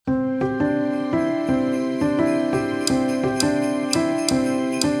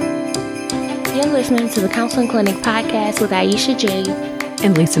listening to the Counseling Clinic podcast with Aisha J.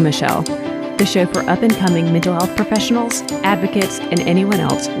 and Lisa Michelle, the show for up-and-coming mental health professionals, advocates, and anyone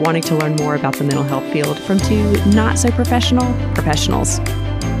else wanting to learn more about the mental health field from two not-so-professional professionals.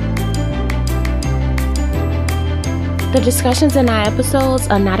 The discussions in our episodes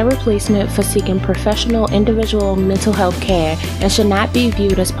are not a replacement for seeking professional individual mental health care and should not be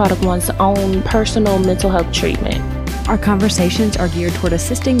viewed as part of one's own personal mental health treatment. Our conversations are geared toward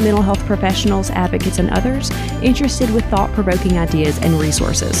assisting mental health professionals, advocates, and others interested with thought-provoking ideas and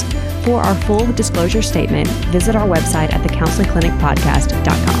resources. For our full disclosure statement, visit our website at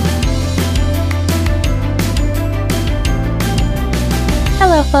thecounselingclinicpodcast.com.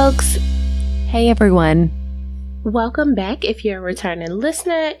 Hello, folks. Hey, everyone. Welcome back. If you're a returning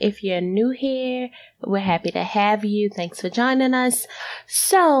listener, if you're new here, we're happy to have you. Thanks for joining us.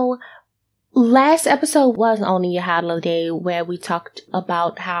 So, last episode was Owning Your Holiday, where we talked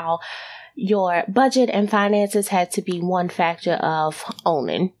about how your budget and finances had to be one factor of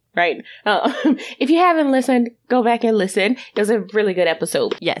owning, right? If you haven't listened, go back and listen. It was a really good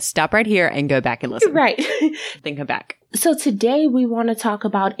episode. Yes, stop right here and go back and listen. Right. Then come back. So today we want to talk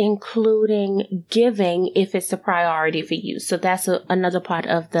about including giving if it's a priority for you. So that's another part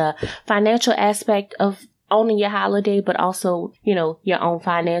of the financial aspect of owning your holiday, but also, your own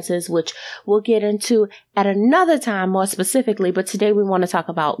finances, which we'll get into at another time more specifically. But today we want to talk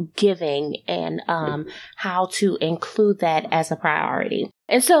about giving and how to include that as a priority.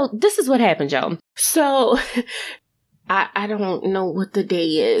 And so this is what happened, Joe. So I don't know what the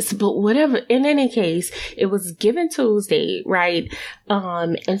day is, but whatever. In any case, it was Giving Tuesday, right?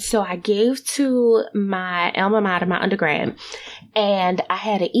 And so I gave to my alma mater, my undergrad, and I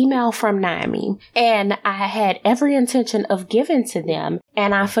had an email from NIME, and I had every intention of giving to them,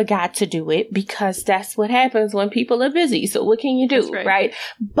 and I forgot to do it because that's what happens when people are busy. So what can you do, right?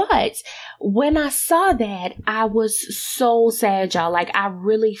 But when I saw that, I was so sad, y'all. Like, I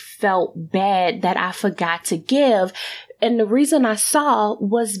really felt bad that I forgot to give. And the reason I saw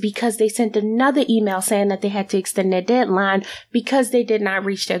was because they sent another email saying that they had to extend their deadline because they did not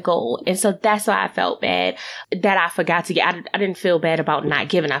reach their goal. And so that's why I felt bad that I forgot to give. I didn't feel bad about not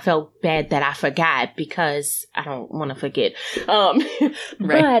giving. I felt bad that I forgot because I don't want to forget.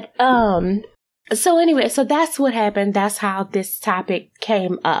 Right. But, so anyway, so that's what happened. That's how this topic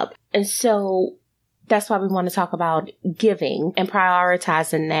came up. And so that's why we want to talk about giving and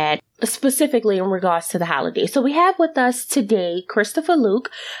prioritizing that specifically in regards to the holiday. So we have with us today Christopher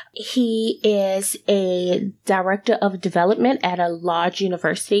Luke. He is a director of development at a large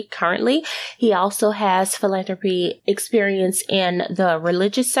university currently. He also has philanthropy experience in the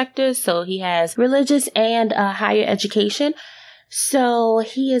religious sector. So he has religious and higher education. So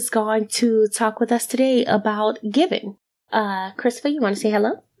he is going to talk with us today about giving. Christopher, you want to say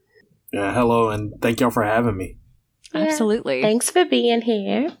hello? Yeah, hello, and thank y'all for having me. Yeah. Absolutely. Thanks for being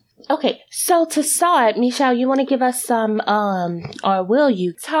here. Okay, so to start, Michelle, you want to give us some, or will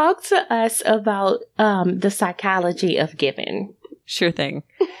you talk to us about the psychology of giving? Sure thing.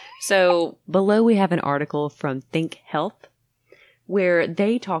 So below we have an article from Think Health where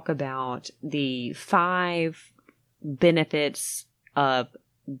they talk about the 5 benefits of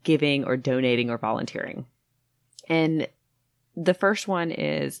giving or donating or volunteering. And the first one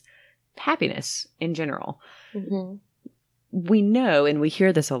is happiness in general. Mm-hmm. We know, and we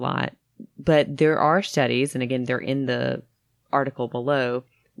hear this a lot, but there are studies, and again, they're in the article below,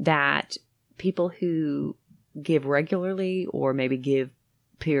 that people who give regularly or maybe give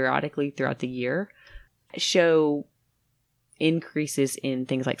periodically throughout the year show increases in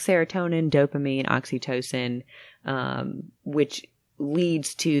things like serotonin, dopamine, oxytocin, which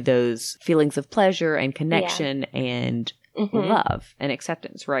leads to those feelings of pleasure and connection and love and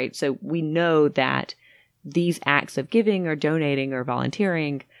acceptance, right? So we know that these acts of giving or donating or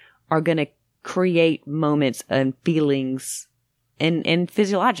volunteering are going to create moments and feelings and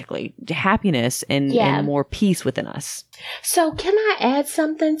physiologically happiness and more peace within us. So can I add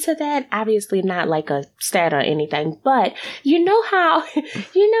something to that? Obviously not like a stat or anything, but you know how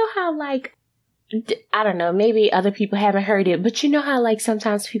like, I don't know, maybe other people haven't heard it, but you know how like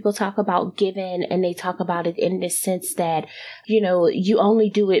sometimes people talk about giving and they talk about it in this sense that, you only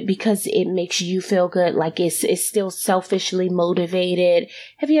do it because it makes you feel good. Like it's still selfishly motivated.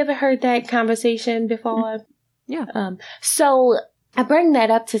 Have you ever heard that conversation before? Yeah. So I bring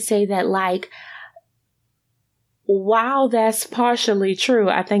that up to say that like, while that's partially true,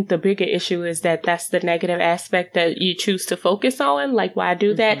 I think the bigger issue is that that's the negative aspect that you choose to focus on. Like, why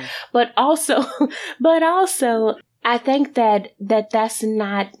do that? But also, I think that that's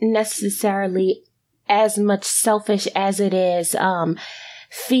not necessarily as much selfish as it is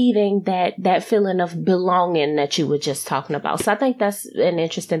feeding that feeling of belonging that you were just talking about. So I think that's an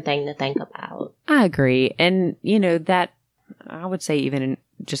interesting thing to think about. I agree. And, that I would say even in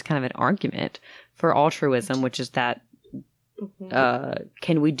just kind of an argument for altruism, which is that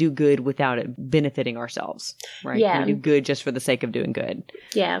can we do good without it benefiting ourselves? Right? Yeah. Can we do good just for the sake of doing good?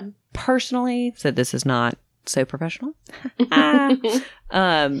 Yeah. Personally, so this is not so professional.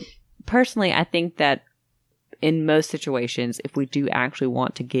 Personally, I think that in most situations, if we do actually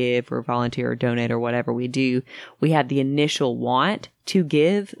want to give or volunteer or donate or whatever we do, we have the initial want to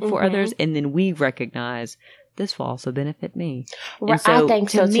give for others, and then we recognize this will also benefit me. Right, and so, I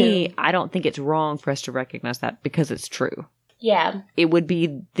think so to me, too. I don't think it's wrong for us to recognize that because it's true. Yeah. It would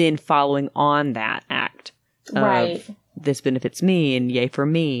be then following on that act of Right. this benefits me and yay for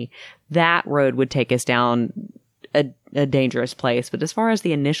me. That road would take us down a dangerous place. But as far as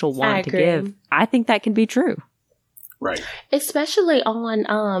the initial want to agree. give, I think that can be true. Right. Especially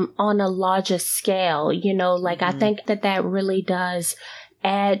on a larger scale, I think that really does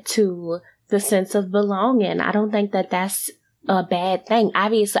add to the sense of belonging. I don't think that that's a bad thing.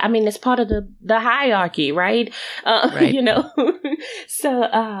 Obviously, I mean, it's part of the hierarchy, right? Right.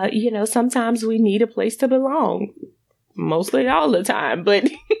 So, sometimes we need a place to belong. Mostly all the time, but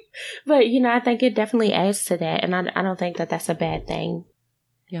I think it definitely adds to that, and I don't think that that's a bad thing.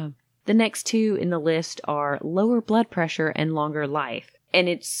 Yeah. The next two in the list are lower blood pressure and longer life. And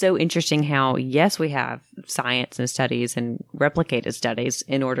it's so interesting how, yes, we have science and studies and replicated studies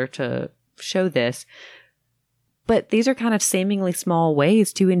in order to show this, but these are kind of seemingly small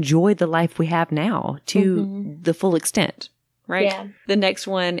ways to enjoy the life we have now to the full extent, right? Yeah. The next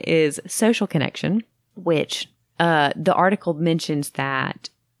one is social connection, which the article mentions that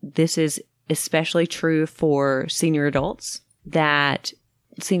this is especially true for senior adults, that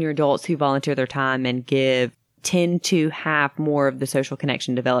senior adults who volunteer their time and give tend to have more of the social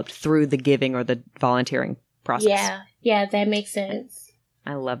connection developed through the giving or the volunteering process. Yeah, that makes sense.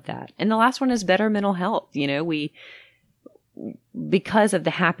 I love that. And the last one is better mental health. Because of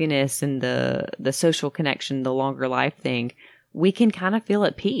the happiness and the social connection, the longer life thing, we can kind of feel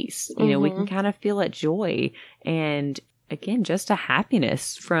at peace. We can kind of feel at joy and, again, just a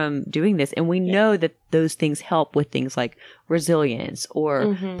happiness from doing this. And we know that those things help with things like resilience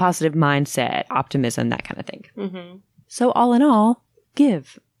or positive mindset, optimism, that kind of thing. So all in all,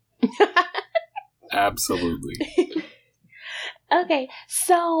 give. Absolutely. Okay,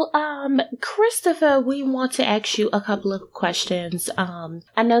 so Christopher, we want to ask you a couple of questions.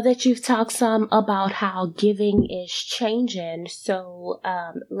 I know that you've talked some about how giving is changing, so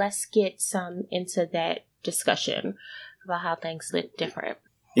let's get some into that discussion about how things look different.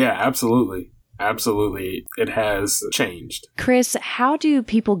 Yeah, absolutely. Absolutely. It has changed. Chris, how do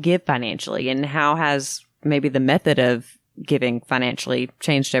people give financially, and how has maybe the method of giving financially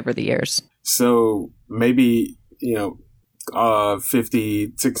changed over the years? So maybe,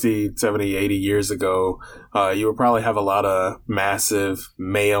 50, 60, 70, 80 years ago, you would probably have a lot of massive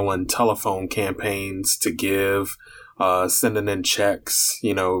mail and telephone campaigns to give, sending in checks,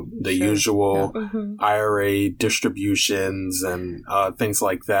 the usual IRA distributions and things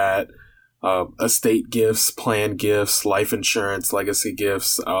like that. Estate gifts, plan gifts, life insurance, legacy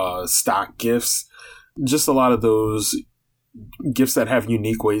gifts, stock gifts. Just a lot of those gifts that have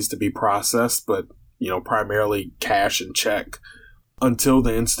unique ways to be processed, but primarily cash and check, until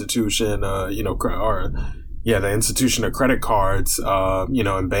the institution, the institution of credit cards,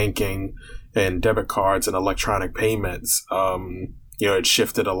 and banking and debit cards and electronic payments. It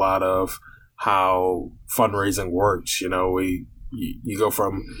shifted a lot of how fundraising works. You go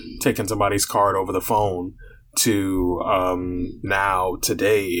from taking somebody's card over the phone to now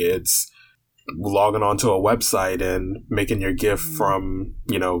today it's logging onto a website and making your gift from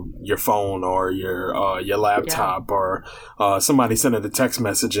your phone or your laptop, or somebody sending a text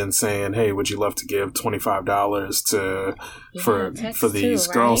message and saying, hey, would you love to give $25 for these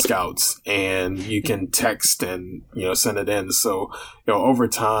Girl Scouts, and you can text and send it in. So over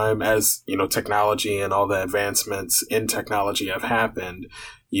time, as technology and all the advancements in technology have happened,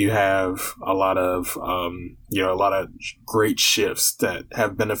 you have a lot of great shifts that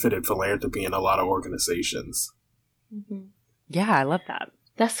have benefited philanthropy in a lot of organizations. Yeah, I love that.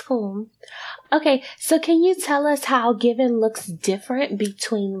 That's cool. Okay, so can you tell us how giving looks different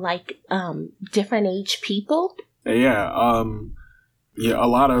between different age people? Yeah, a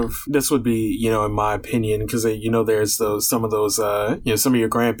lot of this would be, in my opinion, because there's some of your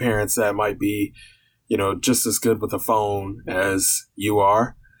grandparents that might be, just as good with a phone as you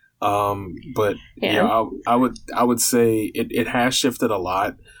are. But I would say it has shifted a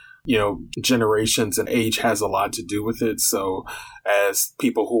lot. generations and age has a lot to do with it. So as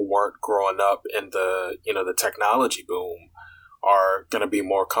people who weren't growing up in the technology boom are going to be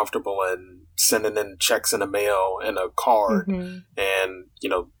more comfortable in sending in checks in the mail and a card and,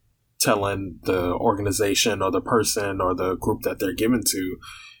 telling the organization or the person or the group that they're given to,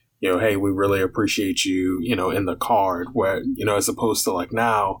 hey, we really appreciate you, in the card, where, as opposed to like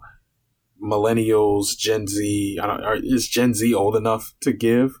now, millennials, Gen Z, is Gen Z old enough to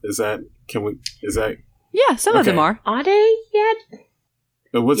give? Yeah, some of them are. Are they yet?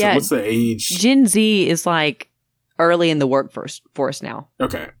 But what's the age? Gen Z is like early in the workforce now.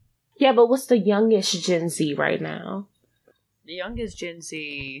 Okay. Yeah, but what's the youngest Gen Z right now? The youngest Gen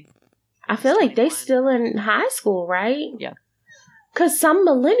Z, I feel like they still in high school, right? Yeah. Because some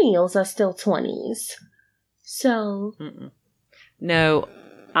millennials are still 20s. So. No,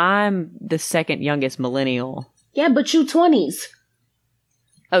 I'm the second youngest millennial. Yeah, but you 20s.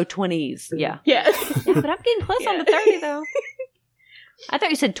 Oh, 20s. Yeah. Yeah. But I'm getting close on the 30, though. I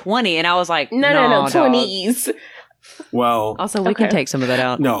thought you said 20, and I was like, no, 20s. Well. Also, we can take some of that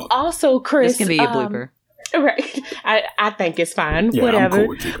out. No. Also, Chris. This can be a blooper. Right. I think it's fine. Yeah, whatever. I'm cool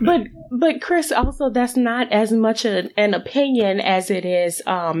with it. But Chris, also, that's not as much an opinion as it is.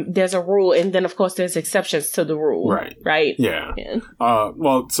 There's a rule, and then of course there's exceptions to the rule. Right. Right. Yeah.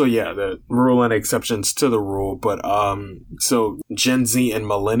 The rule and exceptions to the rule, but so Gen Z and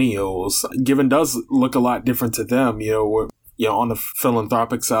millennials, given does look a lot different to them. On the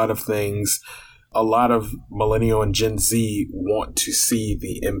philanthropic side of things, a lot of millennial and Gen Z want to see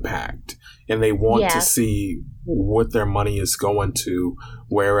the impact. And they want to see what their money is going to,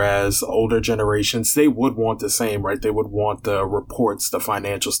 whereas older generations, they would want the same, right? They would want the reports, the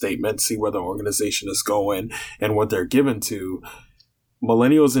financial statements, see where the organization is going and what they're given to.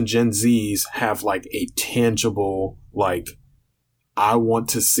 Millennials and Gen Zs have like a tangible, like, I want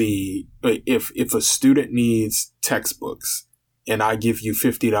to see if a student needs textbooks and I give you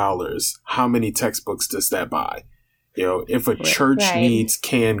 $50, how many textbooks does that buy? If a church needs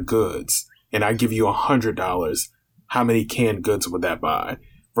canned goods, and I give you $100, how many canned goods would that buy?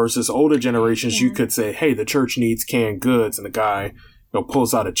 Versus older generations, you could say, hey, the church needs canned goods, and the guy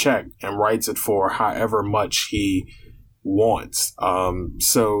pulls out a check and writes it for however much he wants.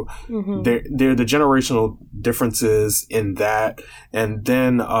 So there are the generational differences in that. And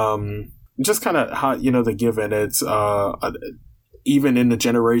then just kind of how, the given, it's even in the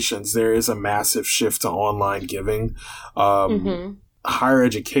generations, there is a massive shift to online giving. Higher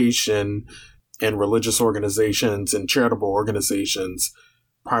education and religious organizations and charitable organizations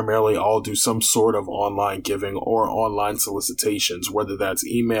primarily all do some sort of online giving or online solicitations, whether that's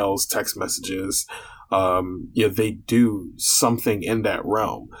emails, text messages. They do something in that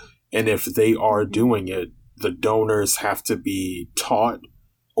realm. And if they are doing it, the donors have to be taught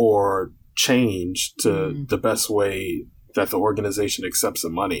or changed to the best way that the organization accepts the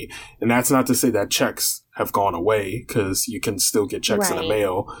money. And that's not to say that checks have gone away, because you can still get checks in the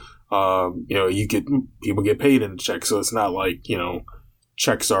mail. People get paid in the check. So it's not like,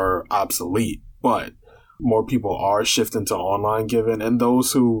 checks are obsolete, but more people are shifting to online giving, and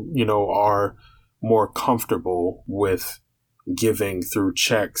those who, are more comfortable with giving through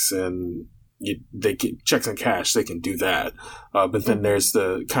checks and they get checks and cash, they can do that. But then there's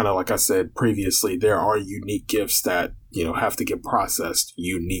the kind of, like I said previously, there are unique gifts that, have to get processed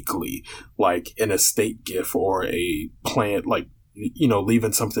uniquely, like an estate gift or a plant, like,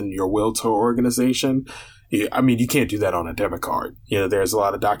 leaving something in your will to an organization. I mean, you can't do that on a debit card. There's a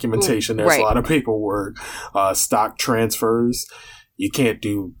lot of documentation. There's a lot of paperwork, stock transfers. You can't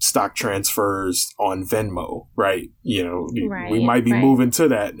do stock transfers on Venmo, right? We might be moving to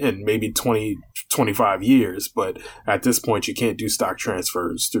that in maybe 20, 25 years, but at this point, you can't do stock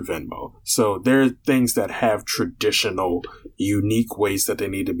transfers through Venmo. So there are things that have traditional, unique ways that they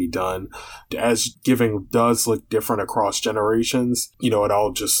need to be done. As giving does look different across generations, it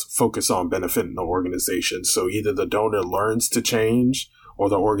all just focus on benefiting the organization. So either the donor learns to change, or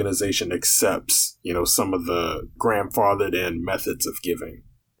the organization accepts, some of the grandfathered in methods of giving.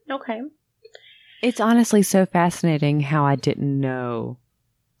 Okay. It's honestly so fascinating how I didn't know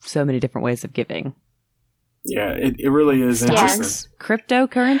so many different ways of giving. Yeah, it really is interesting.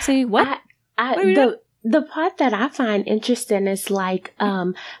 Cryptocurrency? What? The part that I find interesting is like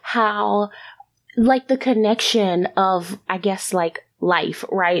how, like, the connection of, I guess, like, life,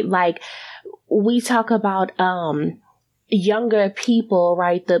 right? Like, we talk about younger people,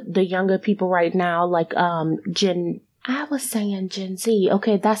 right? The younger people right now, like Gen I was saying Gen Z.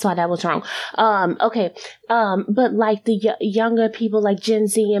 Okay, that's why that was wrong. Okay. But like the younger people, like Gen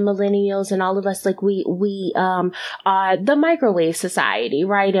Z and millennials and all of us, like we are the microwave society,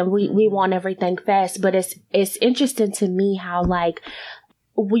 right? And we want everything fast. But it's interesting to me how like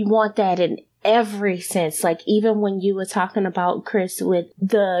we want that in every sense. Like even when you were talking about, Chris, with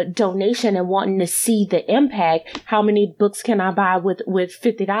the donation and wanting to see the impact, how many books can I buy with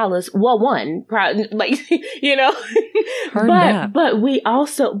 $50? Well, one, probably, like, you know,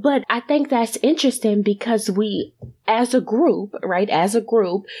 but I think that's interesting because we, as a group, right,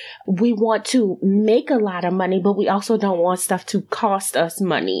 we want to make a lot of money, but we also don't want stuff to cost us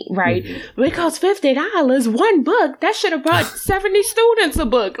money, right? Mm-hmm. Because $50, one book, that should have brought 70 students a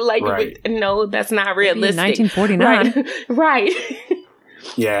book. Like, right. No, that's not realistic. 1949. Right.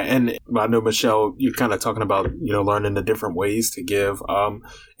 Yeah, and I know, Michelle, you're kind of talking about, learning the different ways to give. And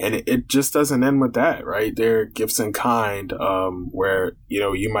it just doesn't end with that, right? There are gifts in kind, where,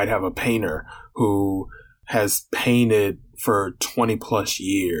 you might have a painter who has painted for 20 plus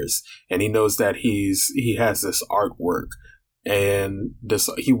years, and he knows that he has this artwork, and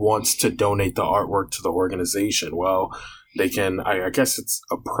he wants to donate the artwork to the organization. Well, they can, I guess it's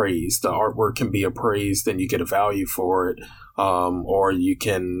appraised. The artwork can be appraised and you get a value for it. Or you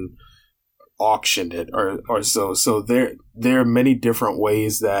can auction it or so. So there are many different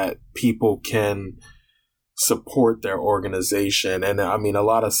ways that people can support their organization. And I mean, a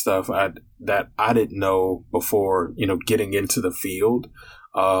lot of stuff that I didn't know before, getting into the field.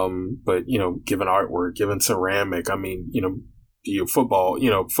 But, given artwork, given ceramic, I mean, football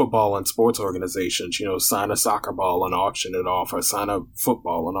and sports organizations, sign a soccer ball and auction it off, or sign a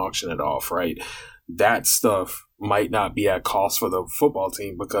football and auction it off, right? That stuff might not be at cost for the football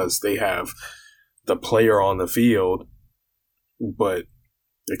team because they have the player on the field, but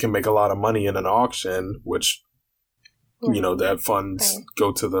they can make a lot of money in an auction, which, that funds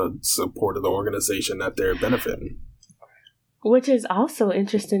go to the support of the organization that they're benefiting. Which is also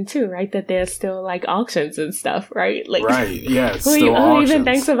interesting too, right? That there's still like auctions and stuff, right? Like, right, yeah. Who even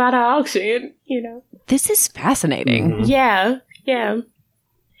thinks about an auction, This is fascinating. Mm-hmm. Yeah.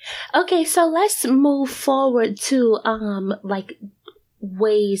 Okay, so let's move forward to like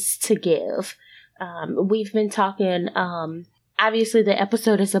ways to give. We've been talking, obviously the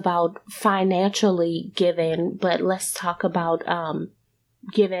episode is about financially giving, but let's talk about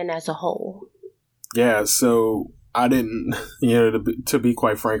giving as a whole. Yeah, so I didn't, to be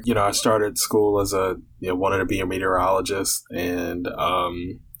quite frank, I started school as wanted to be a meteorologist, and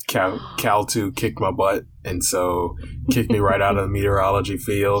Cal 2 kicked my butt, and so kicked me right out of the meteorology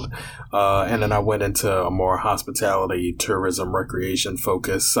field. And then I went into a more hospitality, tourism, recreation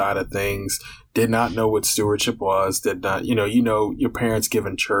focused side of things. Did not know what stewardship was. Did not, your parents give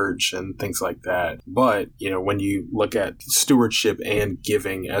in church and things like that. But, when you look at stewardship and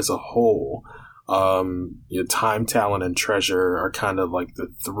giving as a whole, time, talent, and treasure are kind of like the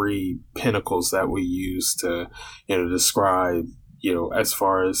three pinnacles that we use to, describe, as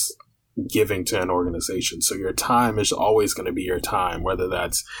far as giving to an organization. So your time is always going to be your time, whether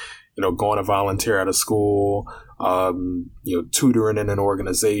that's, going to volunteer at a school, tutoring in an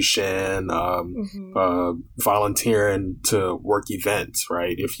organization, volunteering to work events,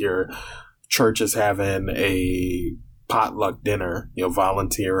 right? If your church is having a potluck dinner,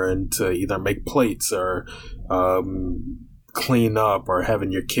 volunteering to either make plates or clean up, or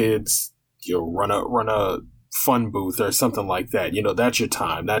having your kids, run a fun booth or something like that. That's your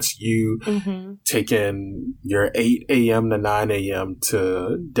time. That's you taking your 8 a.m. to 9 a.m.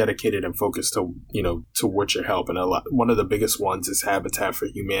 to dedicated and focused to, to what you're helping. One of the biggest ones is Habitat for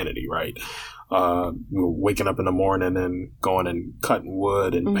Humanity, right? Waking up in the morning and going and cutting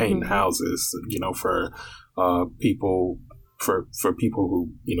wood and painting houses, for people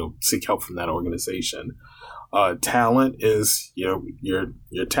who, seek help from that organization. Talent is, your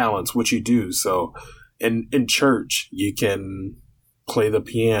talents, what you do. So, in church, you can play the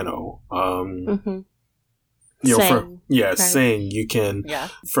piano. Sing. You can. Yeah.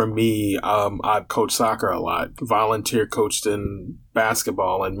 For me, I coach soccer a lot. Volunteer coached in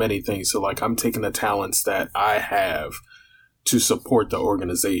basketball and many things. So, like, I'm taking the talents that I have to support the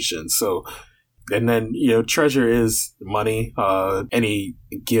organization. So, and then treasure is money. Any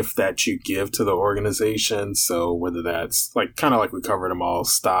gift that you give to the organization. So whether that's kind of like we covered them all: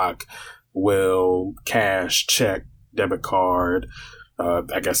 stock, will, cash, check, debit card,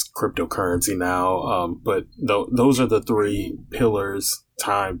 I guess cryptocurrency now. But those are the three pillars: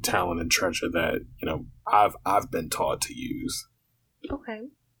 time, talent, and treasure that, I've been taught to use. Okay.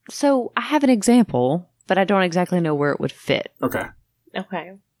 So I have an example, but I don't exactly know where it would fit. Okay.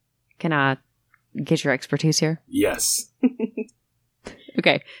 Okay. Can I get your expertise here? Yes.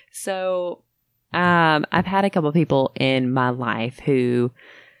 Okay. So, I've had a couple of people in my life who,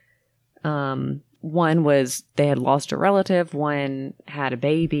 one was they had lost a relative, one had a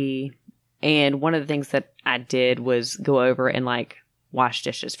baby, and one of the things that I did was go over and like wash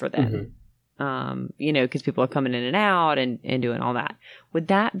dishes for them. Because people are coming in and out and doing all that. Would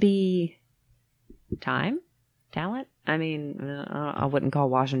that be talent? I mean, I wouldn't call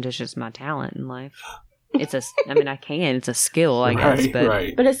washing dishes my talent in life. It's it's a skill, I guess,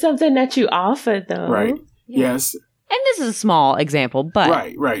 but it's something that you offer, though. Right. Yeah. Yes. And this is a small example, but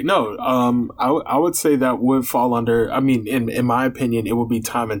right. No, I would say that would fall under. I mean, in my opinion, it would be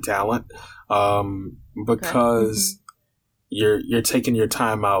time and talent, because you're taking your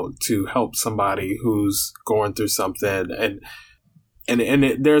time out to help somebody who's going through something,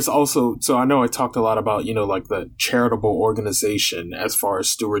 and there's also, so I know I talked a lot about, like the charitable organization as far as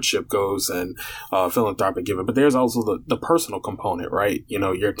stewardship goes and philanthropic giving, but there's also the personal component, right?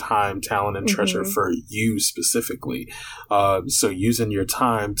 Your time, talent, and treasure for you specifically. So using your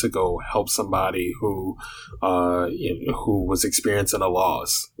time to go help somebody who was experiencing a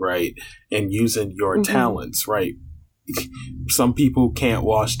loss, right? And using your talents, right? Some people can't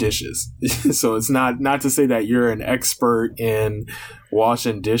wash dishes. So it's not to say that you're an expert in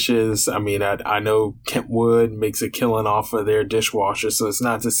washing dishes. I mean, I know Kentwood makes a killing off of their dishwasher. So it's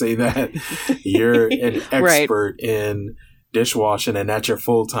not to say that you're an expert in dishwashing and that's your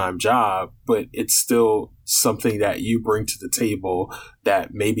full-time job, but it's still something that you bring to the table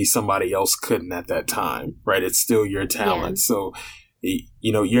that maybe somebody else couldn't at that time, right? It's still your talent. Yeah. So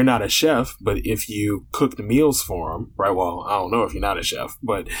you're not a chef, but if you cook the meals for them, right? Well, I don't know if you're not a chef,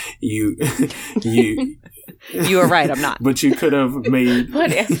 but you are right. I'm not. But you could have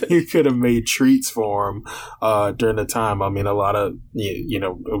made treats for them during the time. I mean, a lot of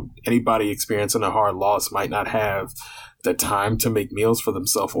anybody experiencing a hard loss might not have the time to make meals for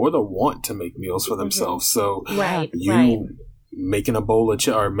themselves or the want to make meals for themselves. So making a bowl of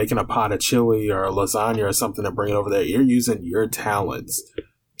or making a pot of chili or a lasagna or something and bring it over there, you're using your talents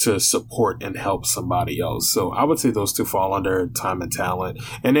to support and help somebody else. So I would say those two fall under time and talent.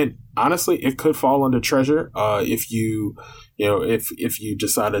 And then honestly, it could fall under treasure if you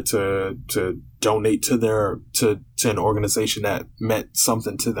decided to donate to an organization that meant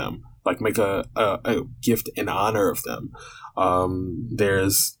something to them, like make a gift in honor of them.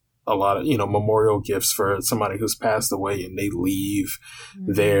 There's a lot of, memorial gifts for somebody who's passed away and they leave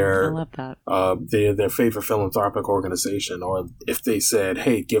their, I love that. their favorite philanthropic organization. Or if they said,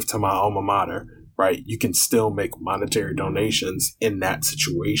 hey, give to my alma mater, right? You can still make monetary donations in that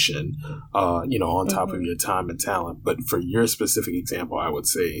situation, on top of your time and talent. But for your specific example, I would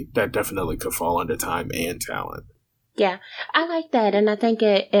say that definitely could fall under time and talent. Yeah, I like that. And I think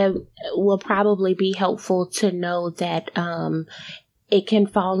it will probably be helpful to know that, it can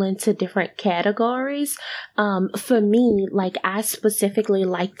fall into different categories. For me, like I specifically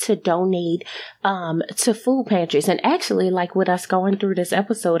like to donate to food pantries. And actually, like with us going through this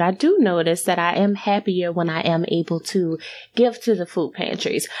episode, I do notice that I am happier when I am able to give to the food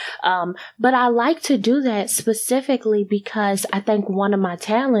pantries. But I like to do that specifically because I think one of my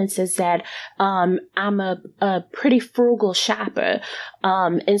talents is that I'm a pretty frugal shopper.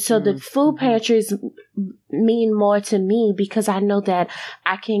 And so the food pantries mean more to me because I know that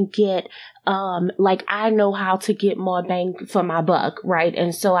I can get, I know how to get more bang for my buck, right?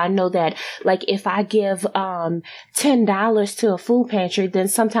 And so I know that, like, if I give, $10 to a food pantry, then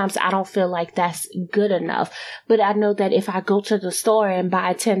sometimes I don't feel like that's good enough. But I know that if I go to the store and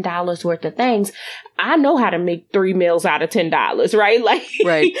buy $10 worth of things, I know how to make 3 meals out of $10, right?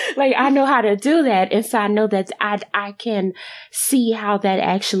 Like I know how to do that. And so I know that I can see how that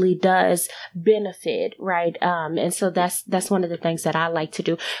actually does benefit, right? And so that's one of the things that I like to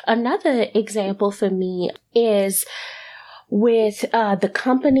do. Another example for me is with the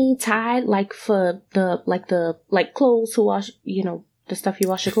company Tide, like for the clothes to wash, the stuff you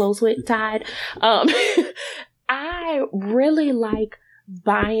wash your clothes with, Tide. I really like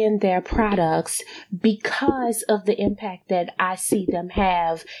buying their products because of the impact that I see them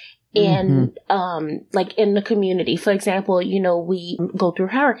have in, in the community. For example, we go through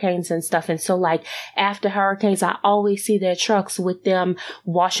hurricanes and stuff. And so like after hurricanes, I always see their trucks with them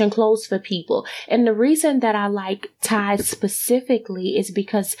washing clothes for people. And the reason that I like Tide specifically is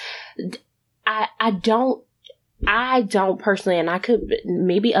because I don't I don't personally, and I could,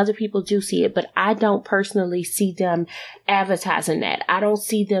 maybe other people do see it, but I don't personally see them advertising that. I don't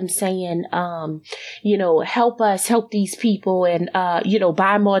see them saying, help us help these people and,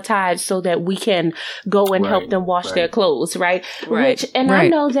 buy more Tides so that we can go and help them wash their clothes, right? I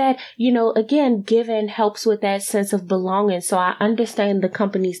know that, again, giving helps with that sense of belonging. So I understand the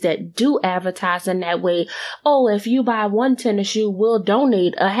companies that do advertise in that way. Oh, if you buy one tennis shoe, we'll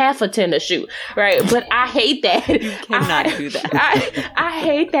donate a half a tennis shoe, right? But I hate that. You cannot do that. I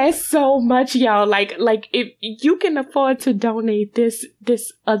hate that so much, y'all. Like if you can afford to donate this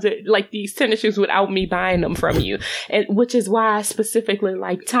other, like these tennis shoes without me buying them from you, and which is why I specifically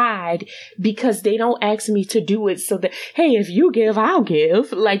like Tide, because they don't ask me to do it so that, hey, if you give, I'll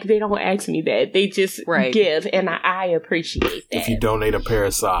give. Like, they don't ask me that. They just give, and I appreciate that. If you donate a pair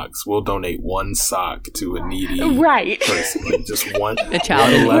of socks, we'll donate one sock to a needy person. Like just one, a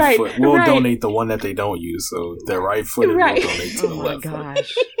child one left foot. We'll donate the one that they don't use, so their right foot will donate to the left foot.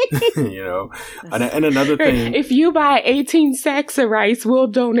 And another thing, if you buy 18 sacks of rice, we'll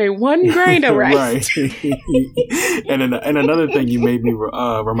donate 1 grain of rice. And another thing, you made me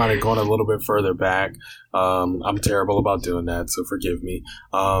reminded, going a little bit further back. I'm terrible about doing that, so forgive me.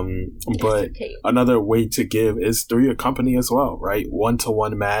 But another way to give is through your company as well, right?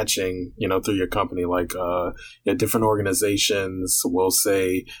 1-to-1 matching, through your company. Like, different organizations will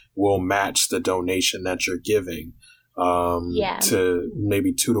say, we'll match the donation that you're giving. To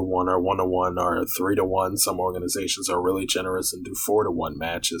maybe 2-to-1 or 1-to-1 or 3-to-1. Some organizations are really generous and do 4-to-1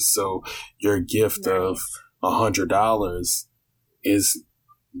 matches. So your gift of $100 is,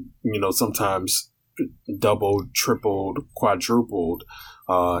 sometimes doubled, tripled, quadrupled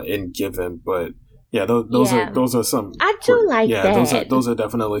in given. But those are some. I do like that. Those are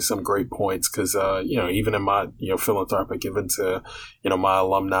definitely some great points, because even in my philanthropic giving to my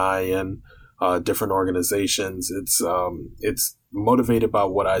alumni and different organizations, it's motivated by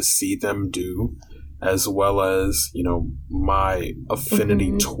what I see them do, as well as my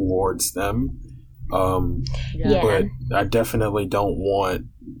affinity towards them. But I definitely don't want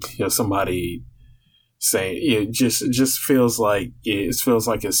somebody saying it just feels like it's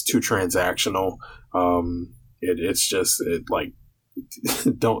too transactional.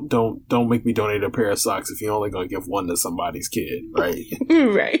 Don't make me donate a pair of socks if you're only gonna give one to somebody's kid, right?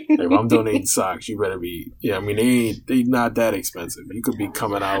 Right. If I'm donating socks, you better be. They not that expensive. You could be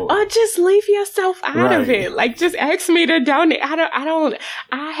coming out, or just leave yourself out of it. Like, just ask me to donate.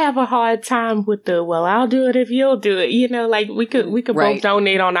 I have a hard time with I'll do it if you'll do it. Like, we could both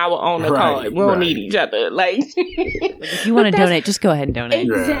donate on our own accord. We don't need each other. Like, if you want to donate, just go ahead and donate.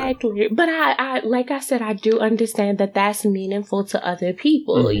 Exactly. But I like I said, I do understand that that's meaningful to other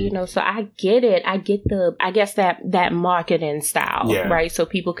people, so I get it. I get that marketing style, right? So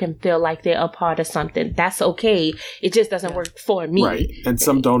people can feel like they're a part of something. That's okay. It just doesn't work for me. Right. And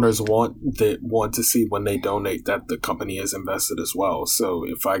some donors want to see when they donate that the company is invested as well. So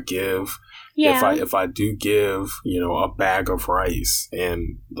if I give, if I do give, a bag of rice,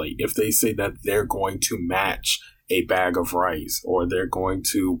 and like, if they say that they're going to match a bag of rice, or they're going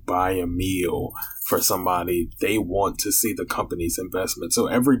to buy a meal for somebody, they want to see the company's investment. So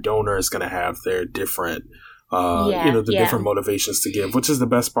every donor is going to have their different, different motivations to give, which is the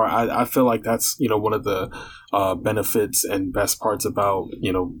best part. I feel like that's, one of the benefits and best parts about,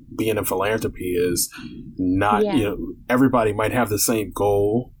 being in philanthropy is not, everybody might have the same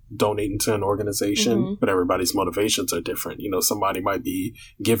goal, donating to an organization, but everybody's motivations are different. Somebody might be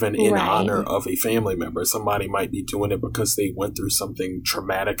given in honor of a family member. Somebody might be doing it because they went through something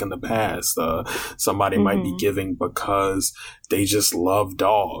traumatic in the past. Somebody might be giving because they just love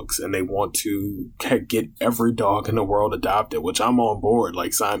dogs and they want to get every dog in the world adopted, which I'm on board.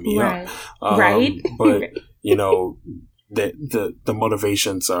 Like, sign me up. But the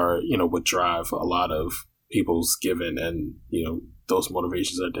motivations are, what drive a lot of people's giving, and those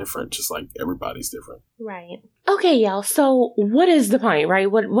motivations are different, just like everybody's different. Right. Okay, y'all. So what is the point, right?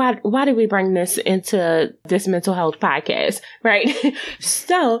 Why did we bring this into this mental health podcast, right?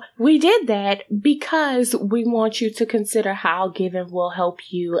 So we did that because we want you to consider how giving will help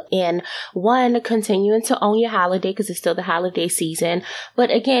you in, one, continuing to own your holiday, because it's still the holiday season.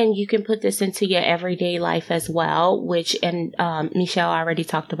 But again, you can put this into your everyday life as well, and Michelle already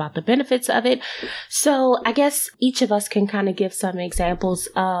talked about the benefits of it. So I guess each of us can kind of give some examples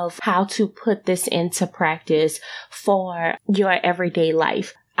of how to put this into practice for your everyday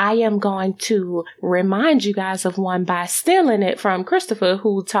life. I am going to remind you guys of one by stealing it from Christopher,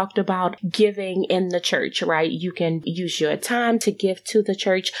 who talked about giving in the church, right? You can use your time to give to the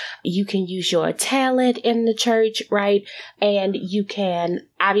church. You can use your talent in the church, right? And you can,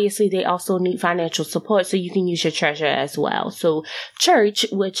 obviously, they also need financial support, so you can use your treasure as well. So church,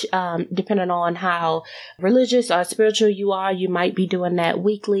 which, depending on how religious or spiritual you are, you might be doing that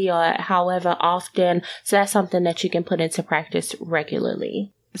weekly or however often. So that's something that you can put into practice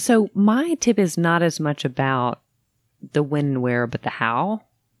regularly. So my tip is not as much about the when and where, but the how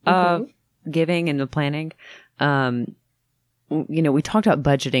of giving and the planning. We talked about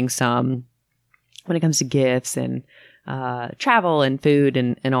budgeting some when it comes to gifts and travel and food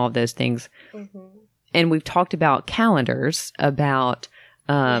and all of those things. And we've talked about calendars, about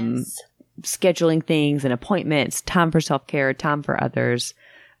scheduling things and appointments, time for self-care, time for others.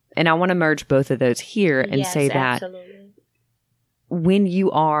 And I want to merge both of those here and say that when you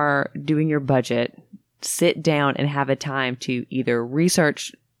are doing your budget, sit down and have a time to either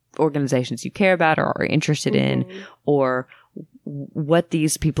research organizations you care about or are interested in, or what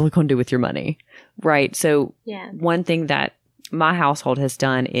these people are going to do with your money, right? So one thing that my household has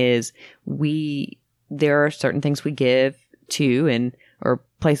done is there are certain things we give to or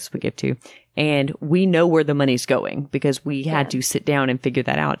places we give to, and we know where the money's going because we had to sit down and figure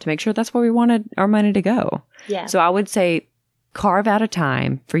that out to make sure that's where we wanted our money to go. Yeah. So I would say carve out a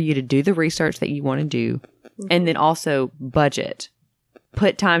time for you to do the research that you want to do, and then also budget.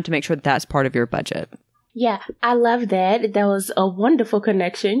 Put time to make sure that's part of your budget. Yeah, I love that. That was a wonderful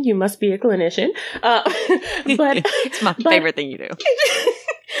connection. You must be a clinician. But it's my favorite thing you do.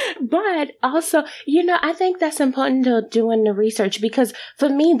 But also, I think that's important to doing the research, because for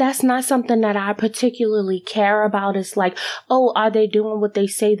me, that's not something that I particularly care about. It's like, oh, are they doing what they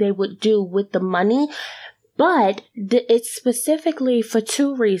say they would do with the money? But it's specifically for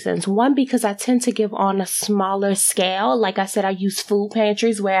two reasons. One, because I tend to give on a smaller scale. Like I said, I use food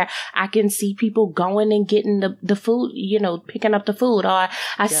pantries where I can see people going and getting the food, picking up the food, or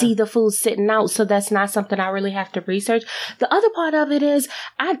I see the food sitting out. So that's not something I really have to research. The other part of it is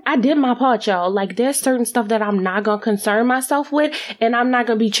I did my part, y'all. Like, there's certain stuff that I'm not going to concern myself with, and I'm not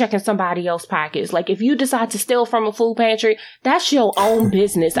going to be checking somebody else's pockets. Like, if you decide to steal from a food pantry, that's your own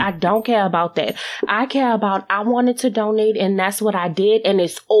business. I don't care about that. I care about, I wanted to donate, and that's what I did, and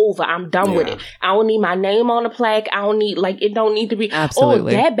it's over. I'm done with it. I don't need my name on the plaque. I don't need, it don't need to be,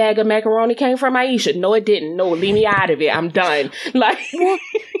 Absolutely. Oh, that bag of macaroni came from Aisha. No, it didn't. No, leave me out of it. I'm done. Well,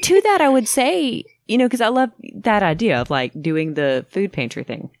 to that, I would say, because I love that idea of doing the food pantry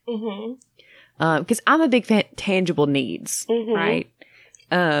thing. Because I'm a big fan of tangible needs, right?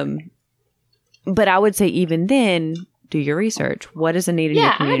 But I would say even then, do your research. What is a need in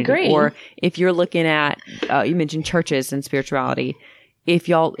your community? I agree. Or if you're looking at, you mentioned churches and spirituality. If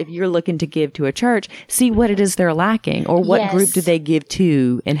you're looking to give to a church, see what it is they're lacking, or what group do they give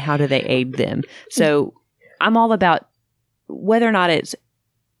to, and how do they aid them. So I'm all about whether or not it's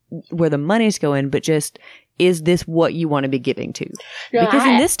where the money's going, but just, is this what you want to be giving to? Because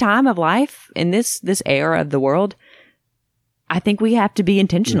in this time of life, in this era of the world, I think we have to be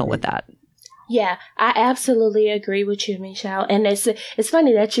intentional with that. Yeah, I absolutely agree with you, Michelle. And it's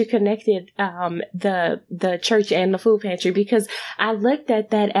funny that you connected the church and the food pantry, because I looked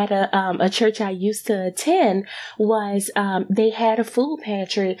at that at a church I used to attend. Was they had a food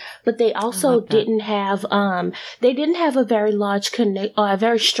pantry, but they also didn't have a very large a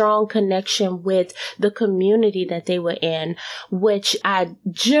very strong connection with the community that they were in, which I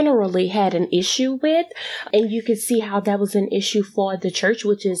generally had an issue with. And you could see how that was an issue for the church,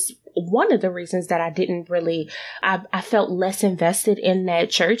 which is one of the reasons that I didn't really, I felt less invested in that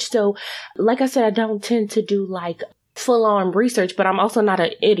church. So like I said, I don't tend to do full on research, but I'm also not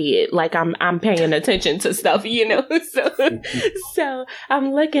an idiot. I'm paying attention to stuff, So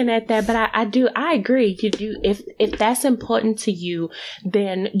I'm looking at that, but I agree. You do, if that's important to you,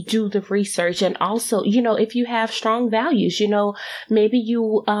 then do the research. And also, if you have strong values, maybe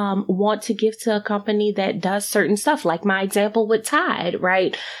you, want to give to a company that does certain stuff, like my example with Tide,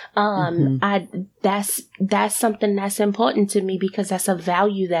 right? That's something that's important to me, because that's a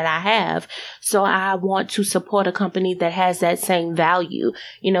value that I have. So I want to support a company that has that same value,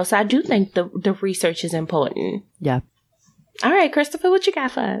 so I do think the research is important. Yeah. All right, Christopher, what you got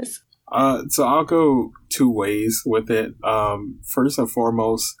for us? So I'll go two ways with it. First and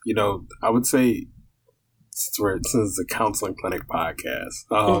foremost, I would say This is a counseling clinic podcast.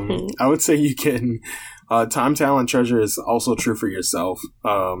 I would say you can, time, talent, treasure is also true for yourself.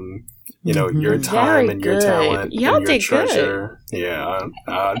 Your time and your talent Y'all and your did treasure. Good. Yeah,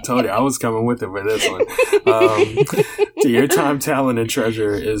 I told you I was coming with it for this one. So your time, talent, and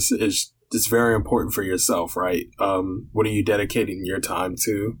treasure is very important for yourself, right? What are you dedicating your time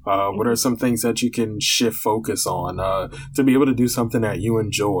to? What are some things that you can shift focus on to be able to do something that you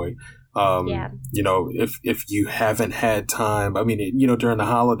enjoy? If you haven't had time, during the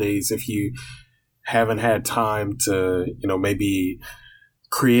holidays, if you haven't had time to, maybe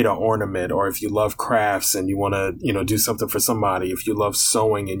create an ornament, or if you love crafts and you want to, do something for somebody, if you love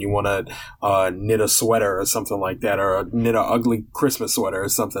sewing and you want to knit a sweater or something like that, or knit an ugly Christmas sweater or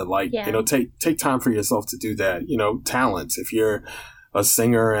something take time for yourself to do that. Talents. If you're a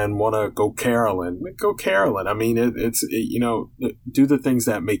singer and want to go caroling. Do the things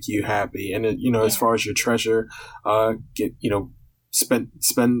that make you happy. And, as far as your treasure,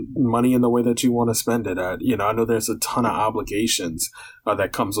 spend money in the way that you want to spend it at. I know there's a ton of obligations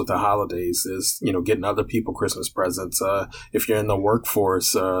that comes with the holidays, is, getting other people Christmas presents. If you're in the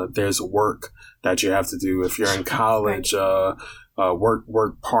workforce, there's work that you have to do. If you're in college,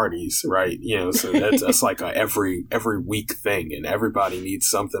 work parties, right? So that's like a every week thing, and everybody needs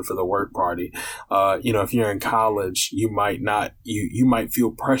something for the work party. If you're in college, you might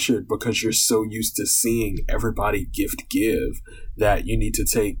feel pressured because you're so used to seeing everybody give that you need to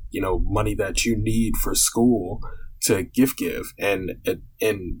take, money that you need for school to give. And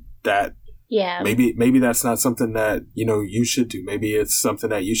that, maybe that's not something that, you should do. Maybe it's something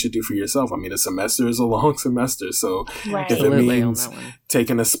that you should do for yourself. A semester is a long semester. So if it means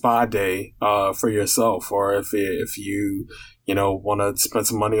taking a spa day for yourself, or if you, want to spend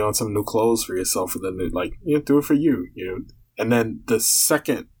some money on some new clothes for yourself, for the new, do it for you. And then the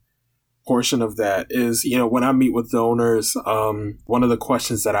second portion of that is, when I meet with donors, one of the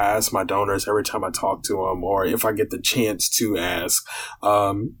questions that I ask my donors every time I talk to them, or if I get the chance to ask,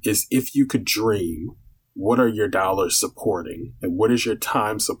 is, if you could dream, what are your dollars supporting? And what is your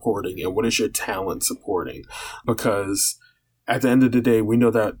time supporting? And what is your talent supporting? Because at the end of the day, we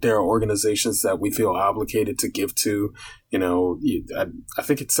know that there are organizations that we feel obligated to give to. I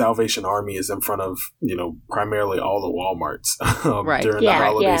think it's Salvation Army is in front of, primarily all the Walmarts during the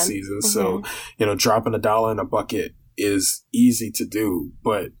holiday season. Mm-hmm. So, dropping $1 in a bucket is easy to do.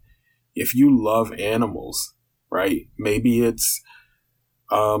 But if you love animals, right, maybe it's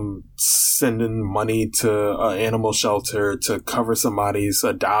sending money to an animal shelter to cover somebody's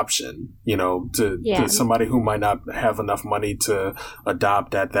adoption, to somebody who might not have enough money to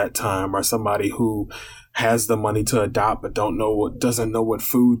adopt at that time, or somebody who has the money to adopt but doesn't know what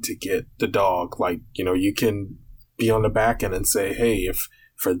food to get the dog. You can be on the back end and say, hey, if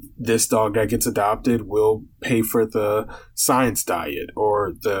for this dog that gets adopted, we'll pay for the science diet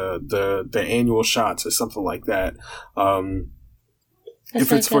or the annual shots or something like that.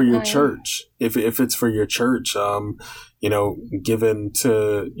 If it's for your church, if it's for your church, given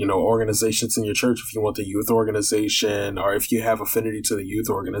to, organizations in your church, if you want the youth organization, or if you have affinity to the youth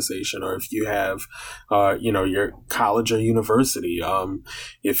organization, or if you have, your college or university,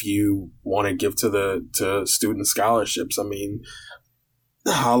 if you want to give to student scholarships.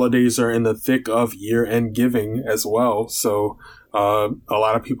 Holidays are in the thick of year-end giving as well. So, a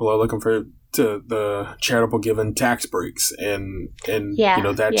lot of people are looking to the charitable giving tax breaks, and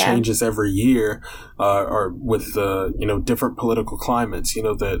that changes every year, or with the, different political climates,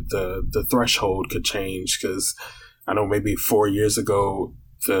 the threshold could change, because I know maybe 4 years ago,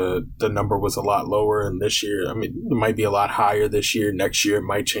 the number was a lot lower, and this year, it might be a lot higher this year. Next year, it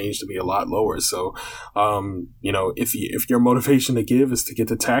might change to be a lot lower. So, if your motivation to give is to get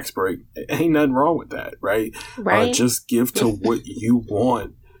the tax break, ain't nothing wrong with that, right? Right. Just give to what you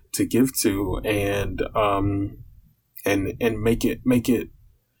want to give to, and make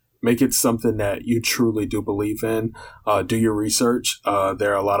it something that you truly do believe in. Do your research.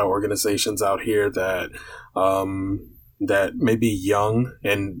 There are a lot of organizations out here that may be young,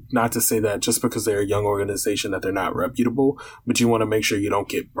 and not to say that just because they're a young organization that they're not reputable, but you want to make sure you don't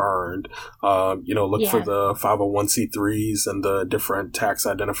get burned. Look for the 501c3s and the different tax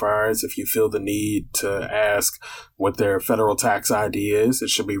identifiers. If you feel the need to ask what their federal tax ID is, it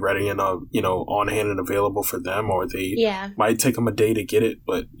should be ready and on hand and available for them, or they might take them a day to get it,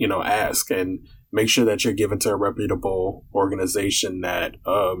 but ask, and make sure that you're given to a reputable organization that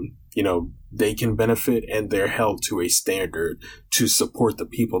they can benefit, and they're held to a standard to support the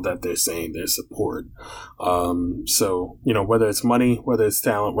people that they're saying they support. So whether it's money, whether it's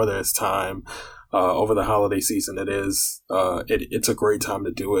talent, whether it's time, over the holiday season, it's a great time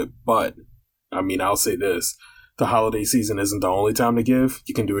to do it. But I mean, I'll say this. The holiday season isn't the only time to give.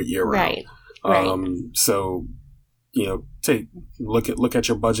 You can do it year round. Right. So, look at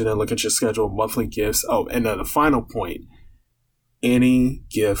your budget and look at your schedule, monthly gifts. Oh, and then the final point, any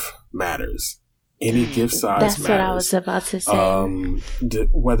gift matters. Any gift size That's matters. what I was about to say.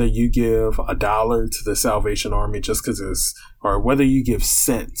 Whether you give $1 to the Salvation Army just because or whether you give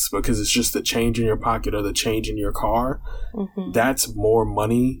cents because it's just the change in your pocket or the change in your car, that's more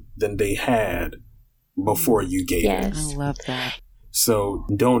money than they had before you gave it. I love that. So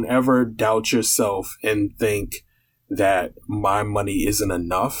don't ever doubt yourself and think that my money isn't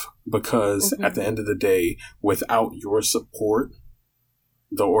enough, because at the end of the day, without your support,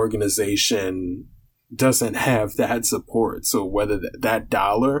 the organization doesn't have that support. So whether that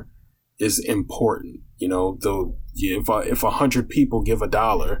dollar is important, though, if 100 people give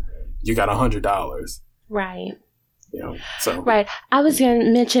 $1, you got $100. Right. So right. I was going to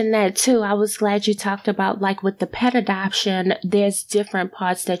mention that too. I was glad you talked about, like, with the pet adoption, there's different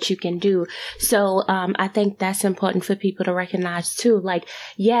parts that you can do. So, I think that's important for people to recognize too. Like,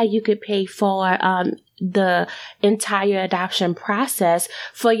 yeah, you could pay for, the entire adoption process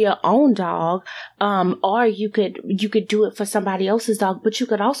for your own dog, or you could do it for somebody else's dog, but you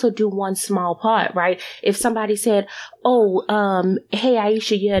could also do one small part, right? If somebody said, "Oh, hey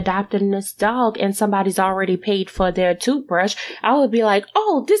Aisha, you're adopting this dog," and somebody's already paid for their toothbrush, I would be like,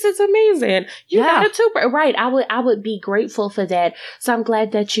 "Oh, this is amazing! You got a toothbrush!" Right? I would be grateful for that. So I'm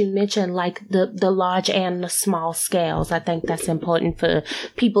glad that you mentioned, like, the large and the small scales. I think that's important for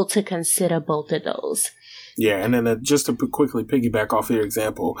people to consider both of those. Yeah, and then just to quickly piggyback off of your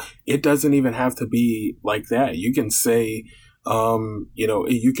example, it doesn't even have to be like that. You can say,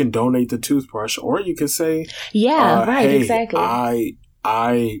 you can donate the toothbrush, or you can say, right, hey, exactly.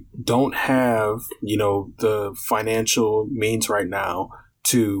 I don't have, the financial means right now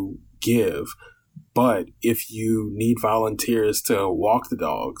to give, but if you need volunteers to walk the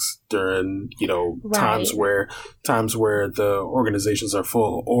dogs during, times where the organizations are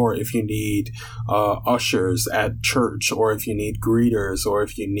full, or if you need ushers at church, or if you need greeters, or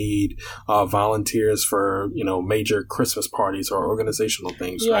if you need volunteers for, major Christmas parties or organizational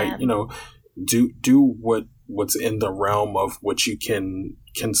things, right? Do what's in the realm of what you can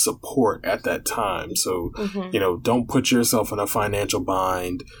support at that time. So, don't put yourself in a financial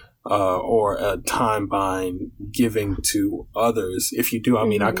bind or a time bind giving to others. If you do, I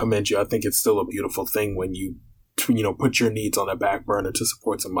mean, I commend you. I think it's still a beautiful thing when you put your needs on the back burner to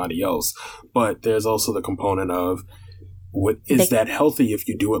support somebody else. But there's also the component of, is that healthy if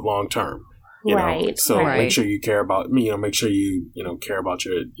you do it long term? So make sure you care about me. Make sure you care about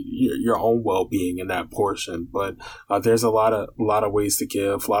your own well being in that portion. But there's a lot of ways to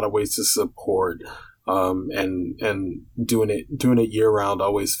give, a lot of ways to support. And doing it year round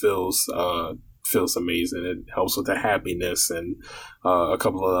always feels amazing. It helps with the happiness and a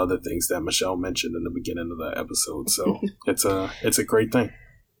couple of other things that Michelle mentioned in the beginning of the episode. So it's a great thing.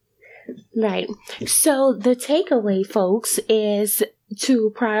 Right. So the takeaway, folks, is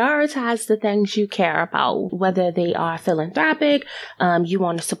to prioritize the things you care about, whether they are philanthropic, you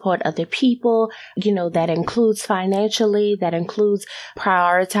want to support other people, that includes financially, that includes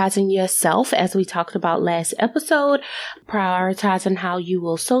prioritizing yourself, as we talked about last episode, prioritizing how you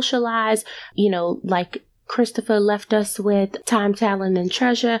will socialize, like Christopher left us with time, talent, and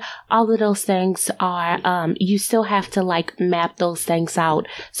treasure. All of those things are, you still have to, like, map those things out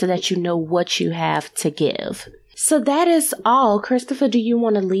so that you know what you have to give. So that is all. Christopher, do you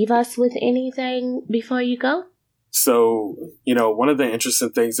want to leave us with anything before you go? So, one of the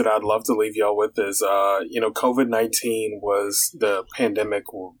interesting things that I'd love to leave y'all with is, COVID-19 was the pandemic,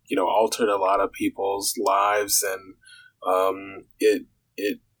 altered a lot of people's lives, and it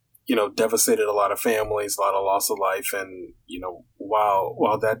devastated a lot of families, a lot of loss of life. And,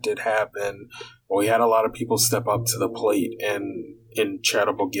 while that did happen, we had a lot of people step up to the plate and in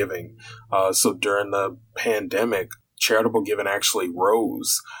charitable giving. So during the pandemic, charitable giving actually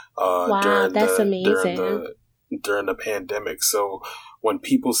rose. That's amazing. During the pandemic. So when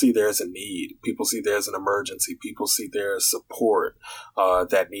people see there's a need, people see there's an emergency, people see there's support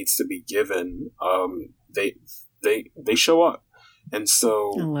that needs to be given, they show up. And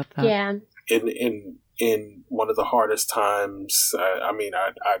so, I love that. Yeah. In one of the hardest times, my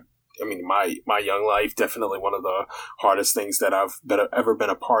young life, definitely one of the hardest things that I've ever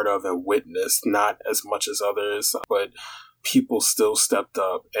been a part of and witnessed, not as much as others, but people still stepped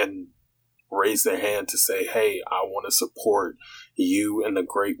up and raised their hand to say, hey, I want to support you and the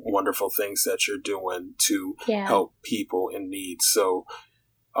great, wonderful things that you're doing to help people in need. So,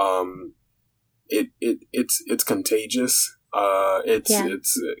 it's contagious.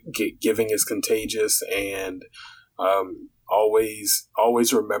 Giving is contagious, and always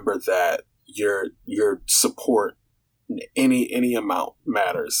remember that your support, any amount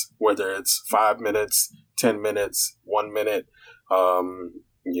matters, whether it's 5 minutes, 10 minutes, 1 minute, $5,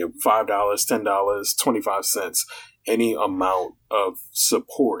 $10, 25 cents. Any amount of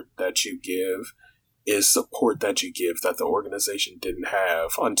support that you give is support that you give that the organization didn't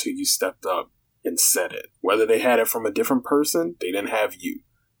have until you stepped up and said it. Whether they had it from a different person, they didn't have you.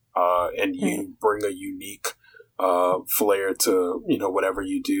 And you bring a unique flair to, whatever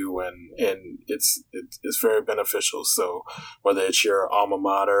you do, and it's very beneficial. So whether it's your alma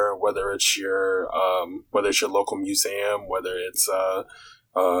mater, whether it's your local museum, whether it's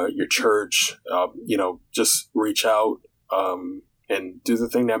your church, just reach out and do the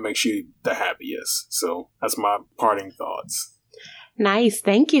thing that makes you the happiest. So that's my parting thoughts. Nice.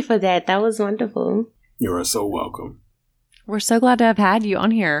 Thank you for that. That was wonderful. You are so welcome. We're so glad to have had you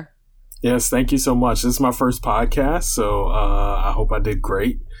on here. Yes, thank you so much. This is my first podcast, so I hope I did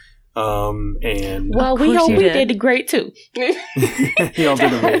great. And well, we hope we did great too. Y'all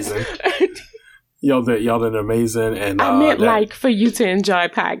did amazing. Y'all did amazing, and I meant for you to enjoy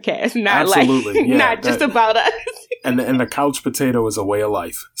podcasts, not absolutely, not just about us. And the couch potato is a way of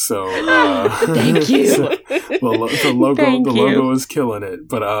life. So thank you. So the logo is killing it.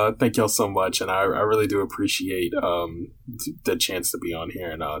 But thank y'all so much, and I really do appreciate the chance to be on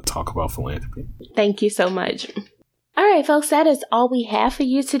here and talk about philanthropy. Thank you so much. All right, folks, that is all we have for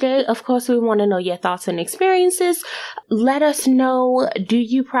you today. Of course, we want to know your thoughts and experiences. Let us know, do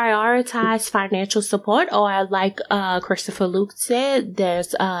you prioritize financial support, or like Christopher Luke said,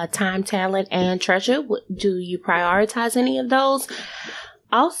 there's time, talent, and treasure. Do you prioritize any of those?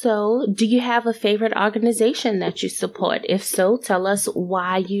 Also, do you have a favorite organization that you support? If so, tell us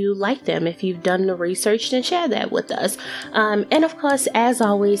why you like them. If you've done the research, then share that with us. And of course, as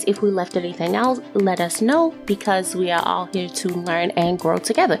always, if we left anything out, let us know, because we are all here to learn and grow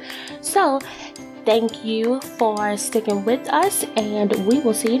together. So, thank you for sticking with us, and we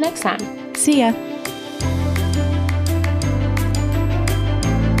will see you next time. See ya.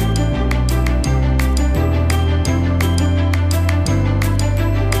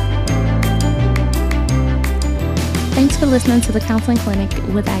 Thanks for listening to the Counseling Clinic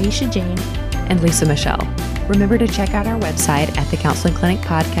with Aisha Jane and Lisa Michelle. Remember to check out our website at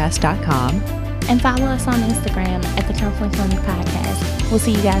thecounselingclinicpodcast.com and follow us on Instagram at the Counseling Clinic Podcast. We'll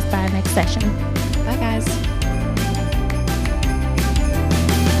see you guys by our next session. Bye, guys.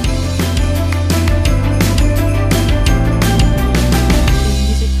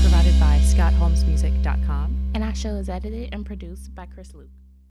 Music provided by ScottHolmesMusic.com. And our show is edited and produced by Chris Luke.